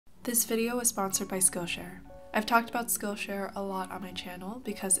This video is sponsored by Skillshare. I've talked about Skillshare a lot on my channel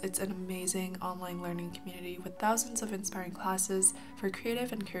because it's an amazing online learning community with thousands of inspiring classes for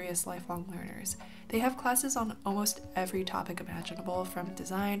creative and curious lifelong learners. They have classes on almost every topic imaginable, from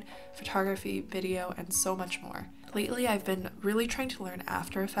design, photography, video, and so much more. Lately, I've been really trying to learn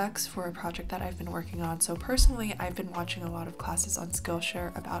After Effects for a project that I've been working on, so personally, I've been watching a lot of classes on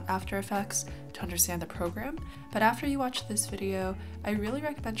Skillshare about After Effects to understand the program. But after you watch this video, I really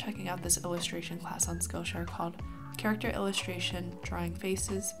recommend checking out this illustration class on Skillshare called Character Illustration, Drawing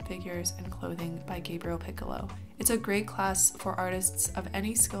Faces, Figures, and Clothing by Gabriel Piccolo. It's a great class for artists of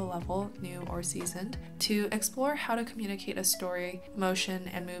any skill level, new or seasoned, to explore how to communicate a story, emotion,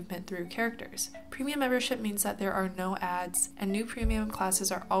 and movement through characters. Premium membership means that there are no ads, and new premium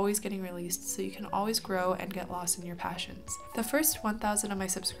classes are always getting released, so you can always grow and get lost in your passions. The first 1,000 of my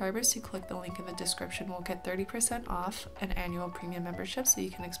subscribers who click the link in the description will get 30% off an annual premium membership so you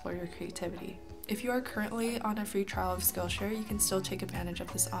can explore your creativity. If you are currently on a free trial of Skillshare, you can still take advantage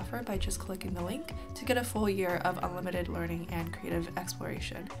of this offer by just clicking the link to get a full year of unlimited learning and creative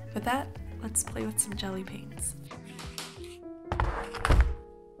exploration. With that, let's play with some jelly paints.